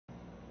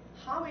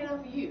how many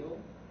of you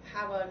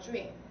have a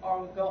dream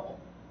or a goal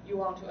you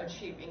want to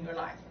achieve in your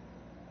life?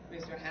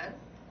 Raise your hand.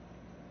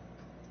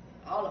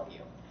 All of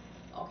you.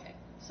 Okay.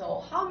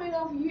 So how many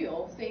of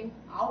you think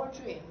our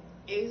dream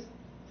is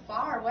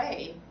far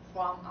away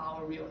from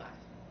our real life?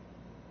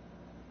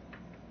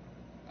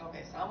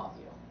 Okay, some of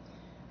you.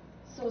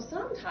 So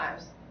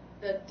sometimes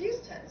the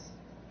distance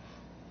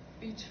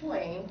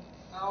between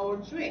our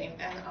dream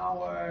and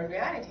our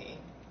reality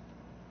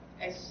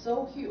is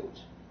so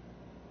huge.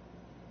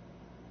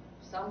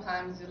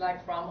 Sometimes it's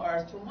like from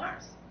Earth to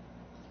Mars.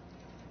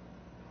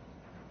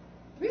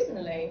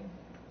 Recently,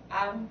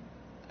 I'm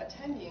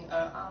attending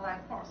an online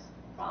course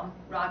from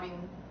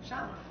Robin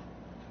Sharma.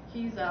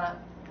 He's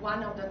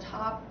one of the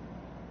top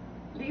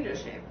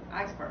leadership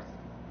experts.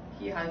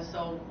 He has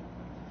sold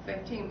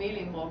 15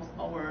 million books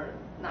over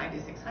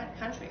 96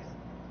 countries.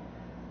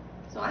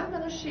 So I'm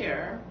going to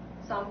share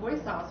some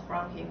great thoughts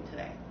from him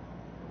today.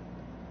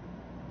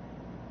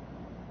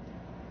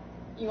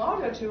 In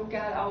order to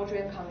get our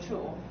dream come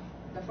true,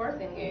 the first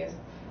thing is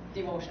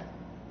devotion.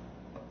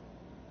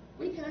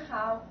 We can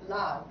have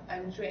love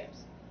and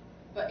dreams,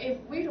 but if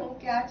we don't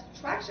get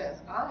traction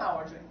on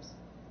our dreams,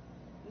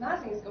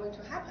 nothing is going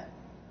to happen.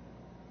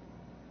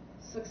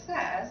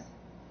 Success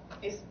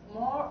is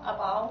more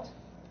about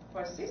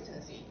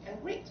persistency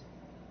and grit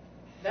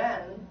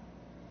than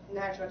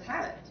natural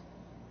talent.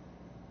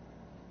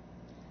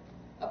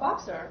 A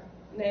boxer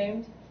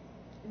named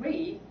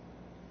Boom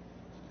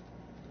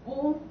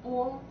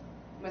Boom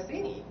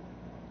Mazzini,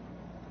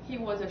 he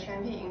was a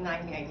champion in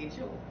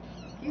 1982.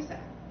 He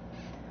said,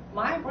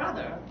 "My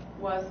brother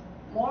was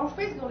more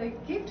physically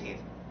gifted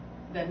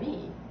than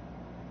me.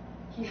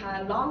 He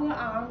had longer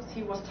arms,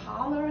 he was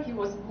taller, he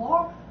was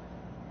more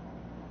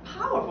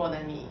powerful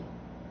than me.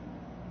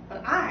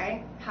 But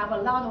I have a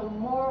lot of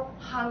more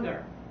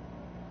hunger."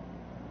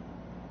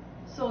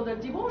 So the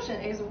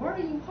devotion is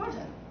very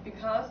important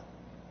because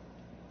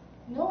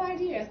no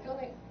idea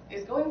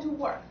is going to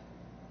work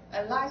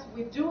unless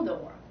we do the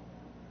work.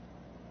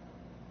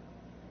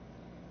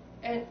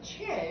 And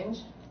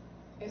change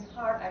is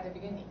hard at the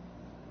beginning,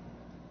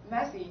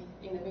 messy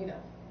in the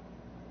middle.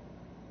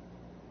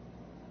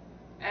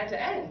 At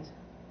the end,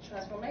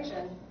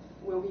 transformation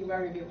will be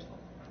very beautiful.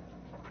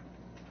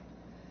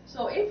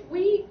 So if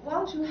we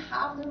want to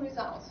have the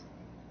results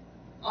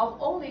of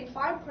only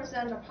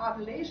 5% of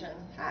population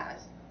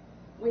has,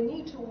 we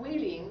need to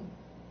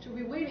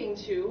be willing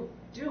to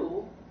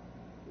do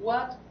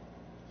what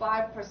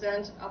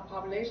 5% of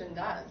population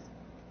does.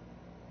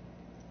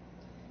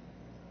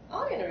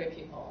 Ordinary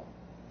people,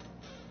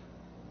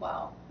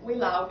 well, we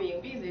love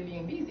being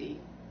busy,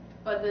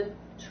 but the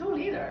true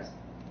leaders,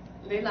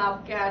 they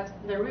love get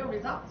the real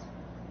results.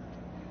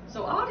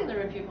 So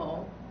ordinary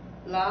people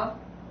love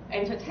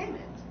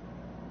entertainment,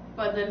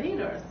 but the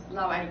leaders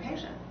love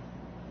education.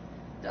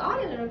 The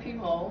ordinary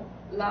people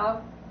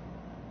love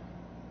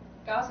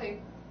gossip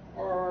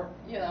or,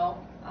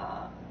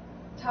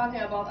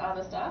 talking about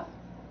other stuff,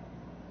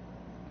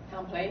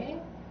 complaining,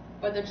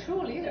 but the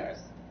true leaders,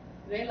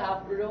 they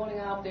love rolling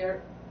up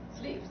their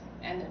sleeves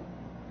and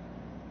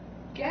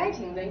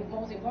getting the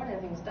most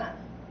important things done.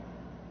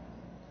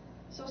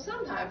 So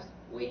sometimes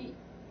we,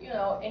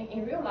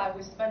 in real life,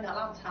 we spend a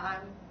lot of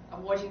time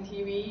watching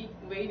TV,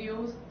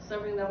 videos,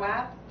 surfing the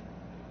web,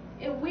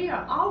 and we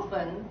are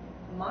often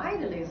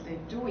mindlessly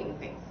doing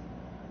things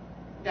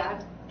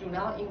that do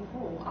not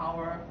improve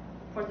our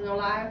personal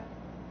life,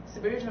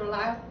 spiritual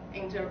life,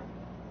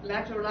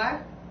 intellectual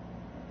life,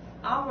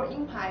 our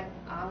impact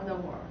on the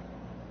world.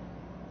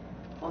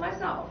 For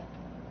myself,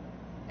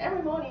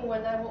 every morning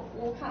when I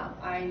woke up,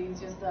 I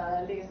just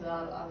list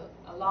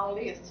a long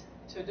list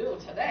to do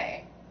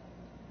today.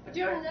 But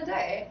during the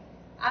day,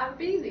 I'm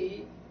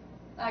busy,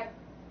 like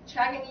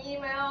checking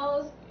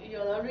emails,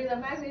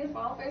 reading messages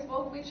from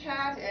Facebook,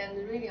 WeChat,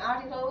 and reading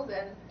articles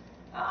and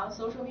on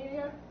social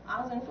media,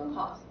 answering phone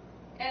calls.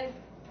 And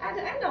at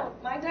the end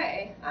of my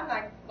day, I'm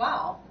like,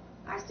 wow,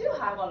 I still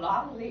have a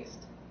long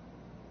list.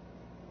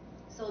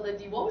 So the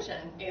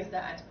devotion is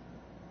that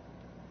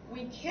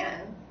we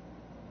can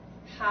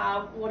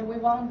have what we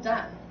want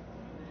done,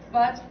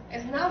 but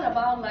it's not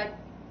about like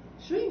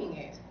dreaming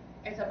it.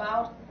 It's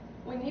about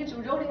we need to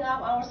rolling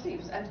up our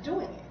sleeves and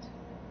doing it.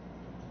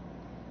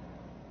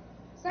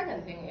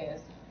 Second thing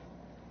is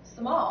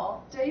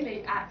small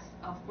daily acts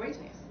of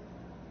greatness.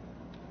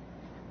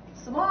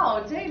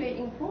 Small daily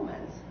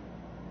improvements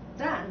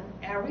done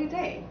every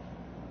day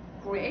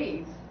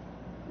creates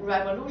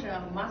revolution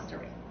of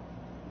mastery.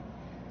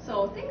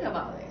 So think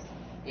about this.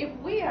 If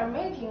we are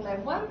making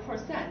like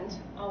 1%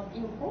 of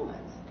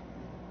improvements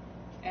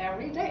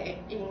every day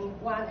in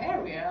one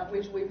area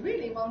which we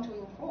really want to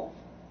improve,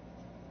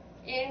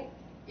 and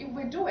if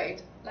we do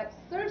it like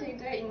 30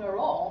 days in a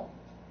row,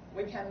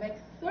 we can make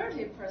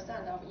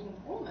 30% of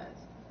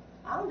improvements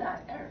on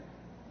that area.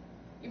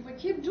 If we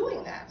keep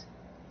doing that,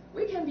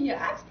 we can be an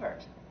expert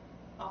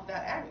of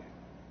that area.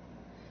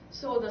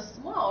 So the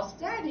small,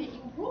 steady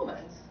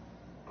improvements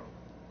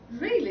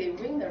really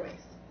win the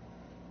race.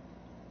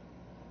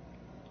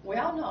 We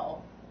all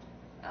know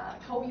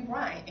Kobe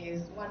Bryant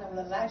is one of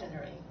the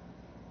legendary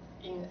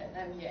in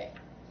an NBA.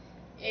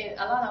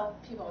 A lot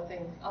of people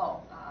think,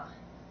 oh,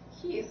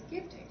 he is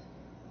gifted.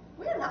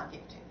 We're not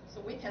gifted,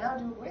 so we cannot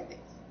do great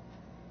things.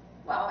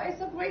 Well,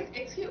 it's a great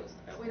excuse.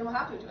 We don't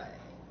have to do anything.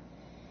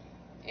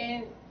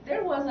 And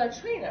there was a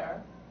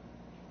trainer,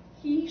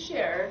 he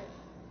shared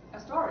a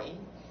story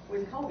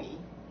with Kobe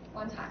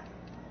one time.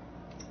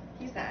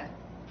 He said,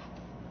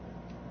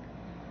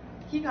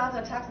 he got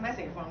a text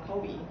message from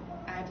Kobe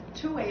at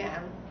 2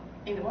 a.m.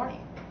 in the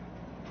morning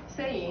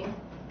saying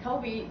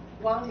Kobe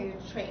wanted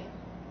to train.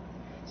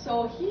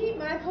 So he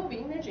met Kobe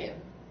in the gym.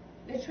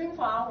 They trained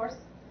for hours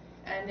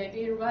and they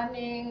did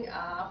running,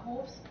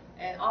 hoops,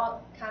 and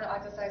all kind of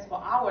exercise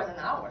for hours and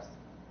hours.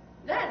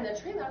 Then the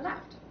trainer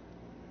left.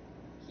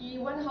 He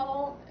went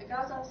home,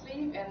 got some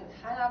sleep, and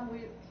hung out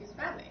with his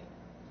family.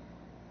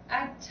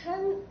 At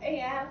 10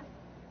 a.m.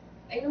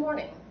 in the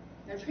morning,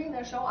 the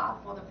trainer showed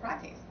up for the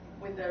practice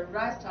with the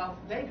rest of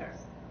Lakers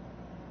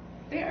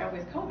there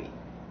with Kobe.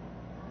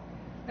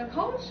 The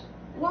coach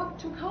walked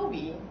to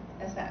Kobe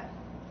and said,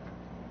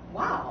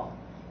 "Wow,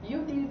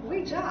 you did a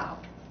great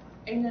job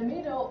in the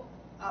middle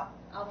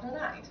of the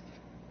night.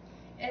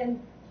 And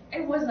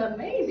it was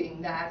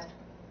amazing that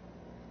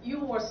you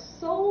were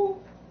so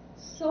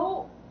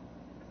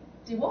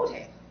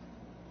devoted.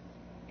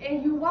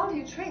 And you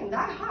wanted to train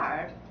that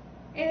hard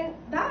and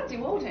that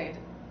devoted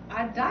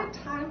at that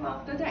time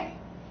of the day.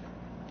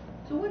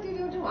 So what did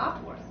you do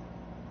afterwards?"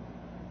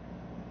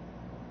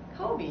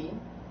 Kobe,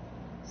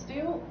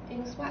 still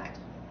in sweat,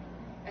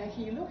 and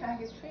he looked at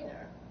his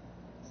trainer,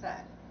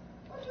 said,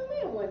 "What do you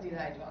mean, what did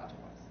I do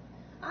afterwards?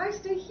 I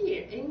stay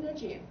here in the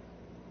gym."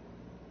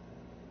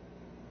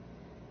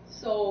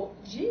 So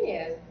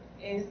genius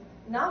is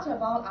not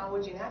about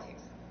our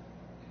genetics.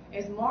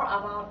 It's more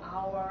about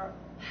our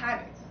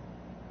habits,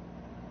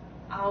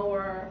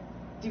 our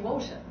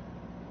devotion,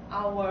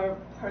 our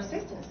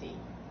persistency,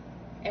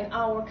 and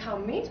our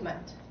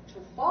commitment to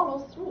follow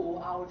through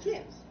our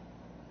dreams,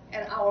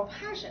 and our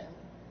passion,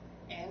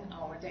 and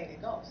our daily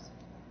goals.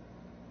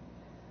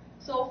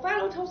 So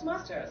fellow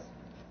Toastmasters,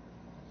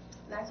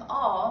 let's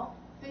all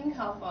think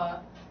of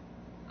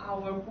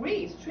our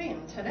great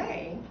dream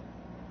today,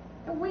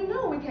 and we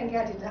know we can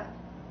get it done.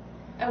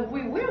 And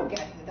we will get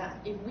it done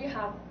if we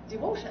have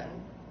devotion,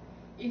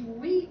 if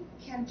we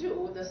can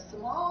do the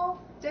small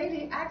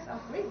daily acts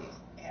of greatness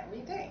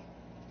every day.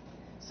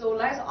 So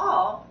let's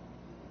all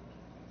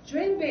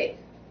dream big,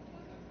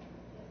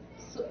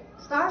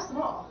 start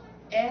small,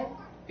 and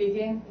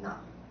begin now.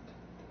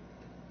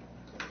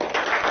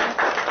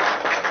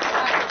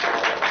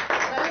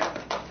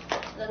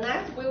 The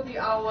next will be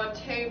our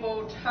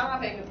table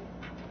topic.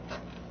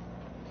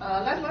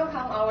 Let's welcome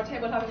our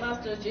table topic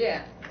master,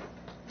 Jian.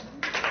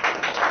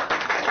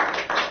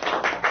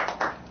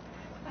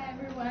 Hi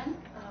everyone,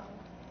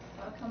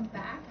 welcome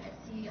back. I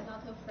see a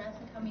lot of friends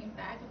are coming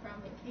back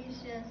from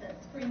vacations and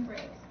spring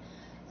breaks.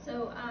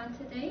 So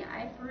today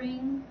I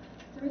bring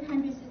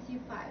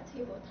 365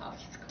 table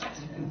topics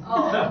questions.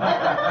 Oh,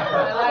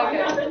 I like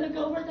it. I'm going to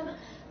go over them.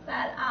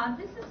 But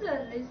this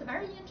is a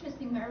very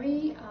interesting,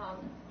 very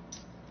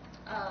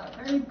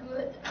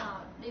good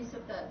list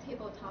of the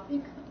table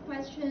topic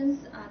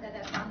questions that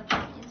I found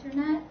on the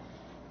internet.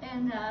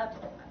 And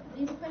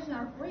these questions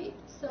are great.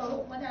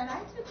 So what I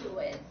like to do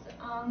is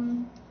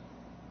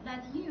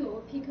let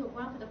you pick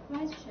one of the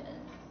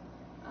questions,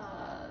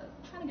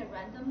 kind of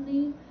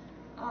randomly.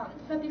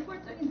 But before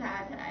doing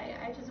that,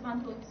 I just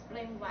want to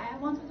explain why I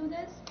want to do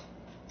this.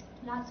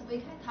 Last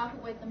week I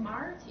talked with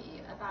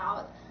Marty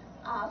about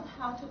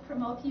how to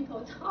promote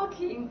people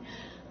talking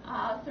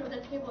through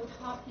the table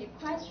topic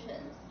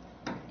questions.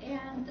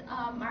 And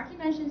Marty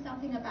mentioned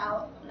something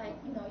about, like,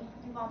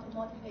 you want to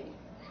motivate,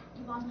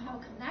 you want to have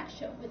a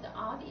connection with the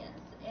audience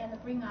and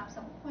bring up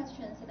some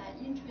questions that are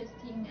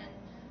interesting and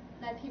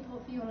let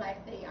people feel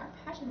like they are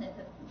passionate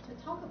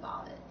to talk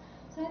about it.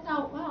 So I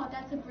thought, wow,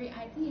 that's a great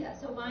idea.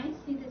 So when I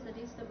see this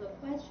list of the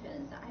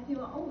questions, I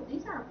feel, oh,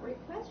 these are great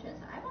questions.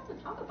 I want to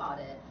talk about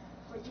it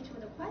for each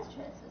of the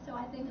questions. So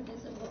I think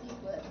this will be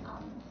good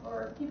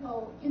for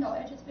people,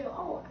 I just feel,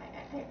 oh,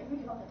 I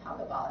really want to talk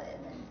about it,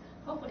 and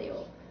hopefully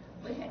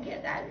we can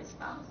get that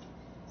response.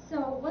 So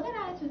what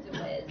I like to do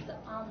is,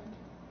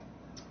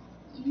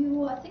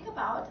 you think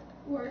about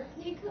or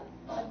pick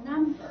a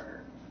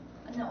number,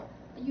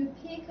 you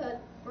pick a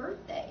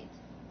birth date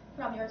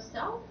from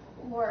yourself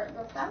or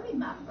your family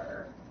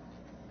member,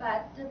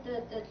 but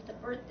the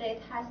birth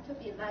date has to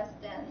be less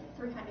than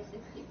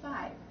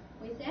 365.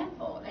 For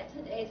example, like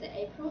today is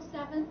April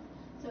 7th,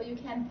 so you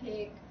can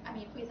pick,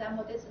 for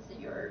example, this is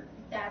your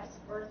dad's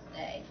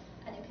birthday,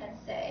 and you can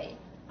say,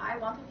 I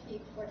want to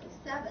pick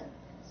 47.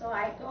 So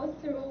I go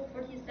through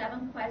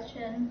 47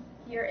 questions.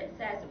 Here it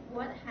says,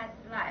 what has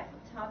life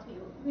taught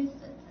you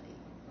recently?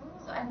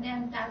 So, and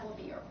then that will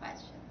be your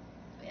question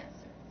to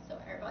answer. So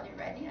everybody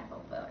ready? I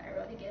hope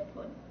everybody get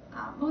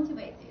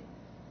motivated.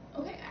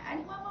 Okay,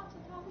 anyone want to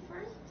talk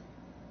first?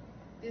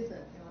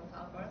 Business, you want to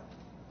talk first?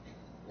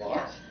 What?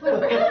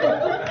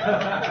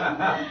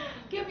 Yeah.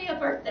 Give me a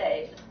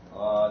birthday.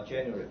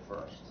 January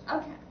 1st.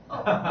 Okay.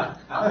 Oh,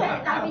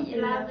 okay, that'd be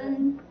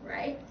 11,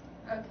 right?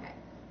 Okay.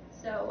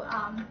 So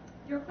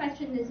your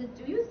question is,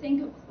 do you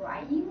think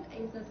crying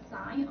is a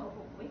sign of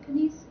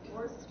weakness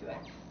or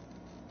strength?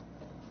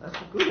 That's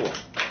a good one.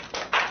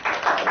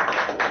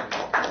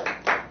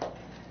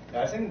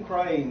 I think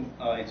crying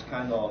is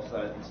kind of,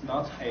 it's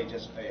not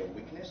just a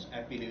weakness.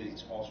 I believe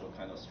it's also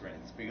kind of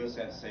strength, because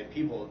let's say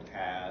people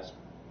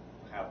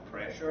have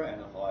pressure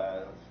and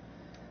have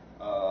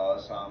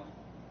some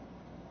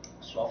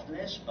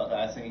softness, but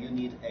I think you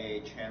need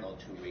a channel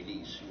to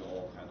release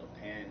your kind of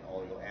pain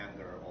or your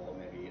anger or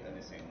maybe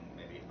anything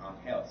maybe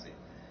unhealthy.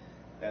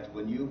 That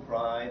when you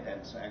cry,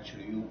 that's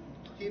actually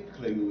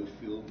typically you will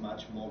feel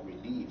much more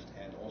relieved,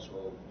 and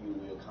also you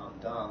will calm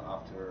down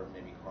after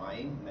maybe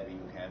crying. Maybe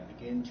you can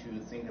begin to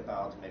think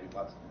about maybe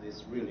what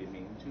this really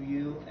means to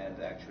you,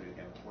 and actually you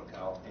can work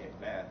out a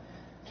plan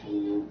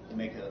to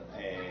make a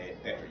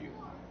better you.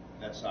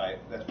 That's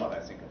what I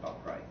think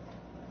about crying.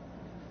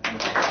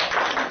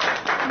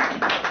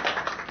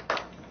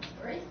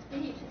 Great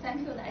speech.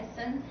 Thank you,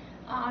 Dyson.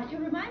 You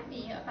remind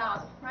me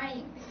about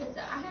crying because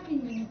I have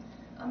been in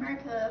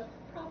America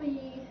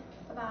probably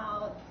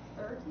about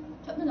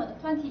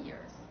 20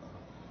 years.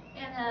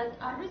 And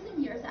recent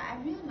years, I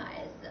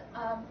realized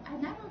I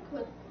never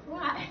could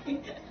cry.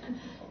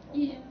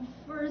 In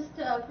first,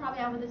 probably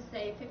I would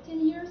say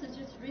 15 years, it's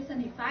just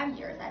recently 5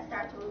 years, I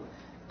started to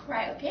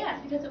cry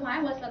again. Because when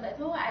I was a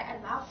little, I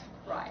loved to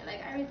cry.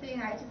 Like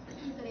everything, I just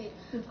easily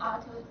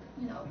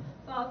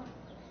felt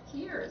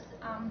tears.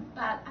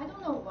 But I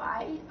don't know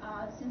why,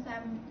 since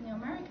I'm in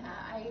America,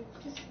 I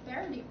just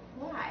barely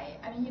cry.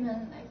 I mean,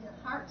 even like in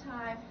a hard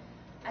time,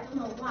 I don't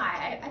know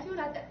why. I feel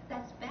like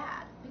that's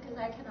bad because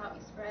I cannot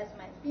express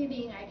my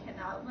feeling. I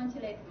cannot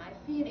ventilate my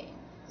feeling.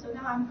 So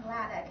now I'm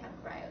glad I can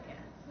cry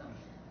again. So,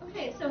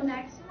 okay, so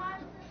next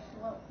one.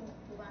 Who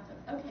wants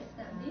to? Okay,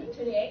 Sandy.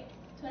 28.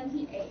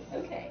 28.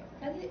 Okay,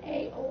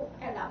 28. Oh,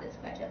 I love this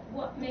question.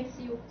 What makes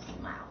you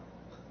smile?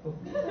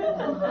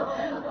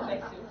 What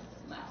makes you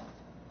smile?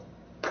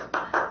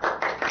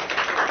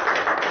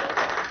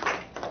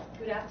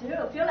 Good afternoon.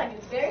 I feel like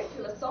it's very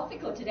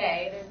philosophical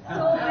today. There's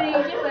so many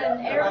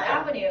different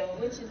avenues,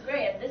 which is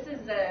great. And this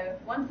is a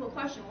wonderful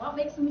question. What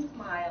makes me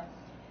smile?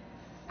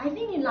 I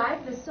think in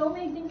life there's so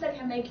many things that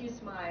can make you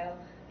smile.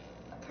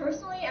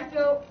 Personally, I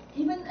feel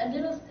even a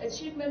little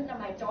achievement that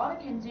my daughter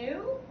can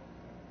do,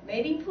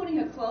 maybe putting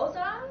her clothes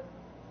on,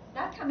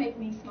 that can make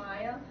me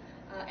smile.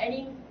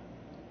 Any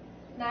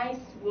nice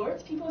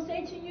words people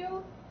say to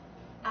you,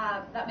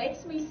 that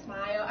makes me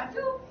smile. I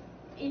feel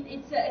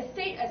it's a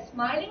state,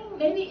 smiling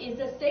maybe is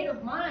a state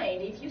of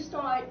mind. If you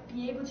start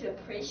being able to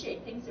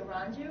appreciate things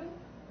around you,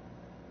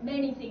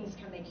 many things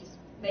can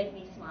make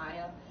me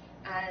smile.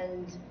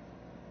 And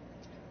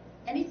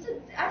it's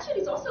actually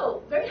it's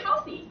also very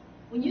healthy.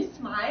 When you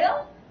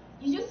smile,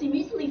 you just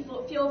immediately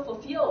feel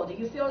fulfilled.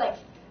 You feel like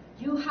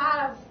you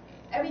have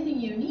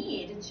everything you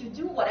need to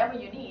do whatever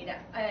you need.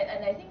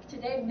 And I think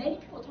today many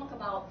people talk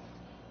about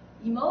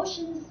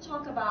emotions,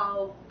 talk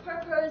about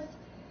purpose,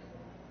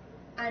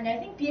 and I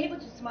think being able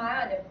to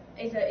smile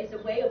is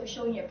a way of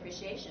showing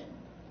appreciation,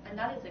 and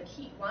that is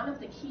one of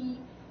the key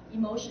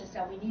emotions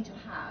that we need to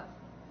have.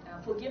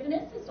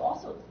 Forgiveness is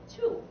also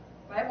too,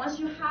 right? Once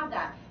you have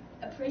that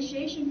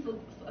appreciation, for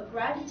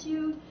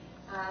gratitude,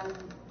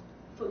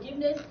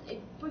 forgiveness,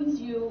 it brings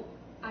you.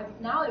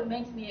 Now it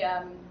makes me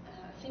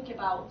think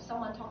about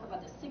someone talk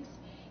about the 6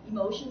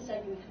 emotions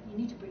that you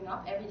need to bring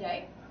up every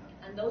day,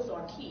 and those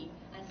are key.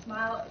 And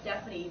smile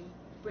definitely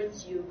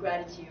brings you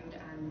gratitude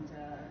and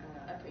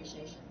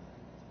appreciation.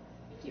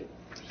 Thank you.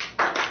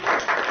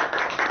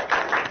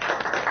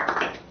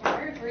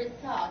 Very great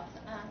thought.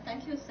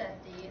 Thank you,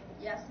 Sandy.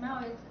 Yeah,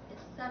 smile is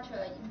such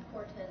an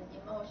important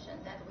emotion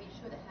that we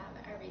should have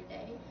every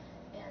day.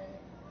 And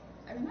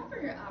I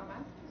remember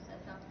Matthew said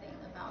something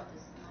about the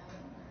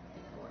smiling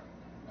before.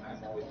 Maybe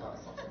I'm always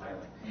something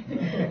else.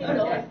 smiling. You're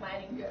always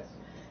smiling. Yes.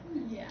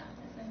 Yeah,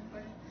 that's so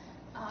important.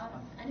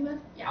 Anyone?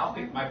 Yeah. I'll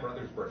pick my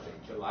brother's birthday,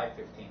 July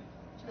 15th.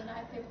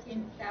 July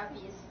 15th, that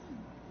is.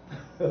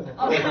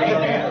 Okay.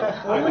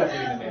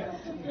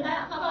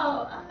 How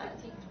about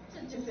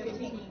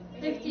 15?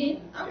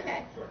 15?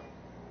 Okay. Sure.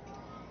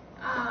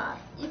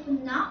 If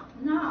not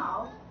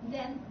now,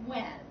 then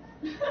when?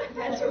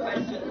 That's your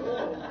question.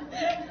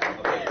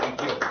 Okay,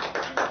 thank you.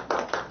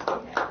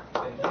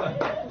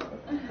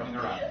 Coming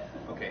around.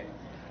 Okay.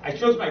 I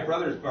chose my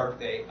brother's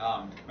birthday.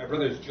 My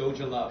brother's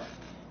Joja Love,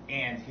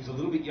 and he's a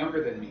little bit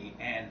younger than me,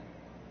 and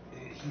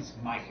he's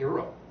my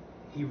hero.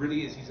 He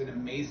really is. He's an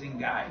amazing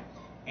guy.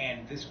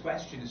 And this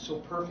question is so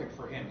perfect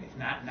for him. If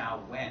not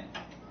now, when?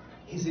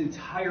 His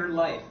entire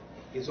life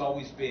has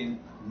always been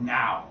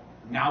now.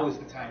 Now is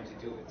the time to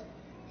do it.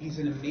 He's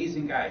an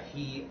amazing guy.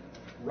 He,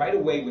 right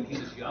away when he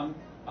was young,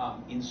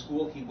 in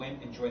school, he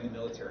went and joined the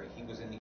military. He was in the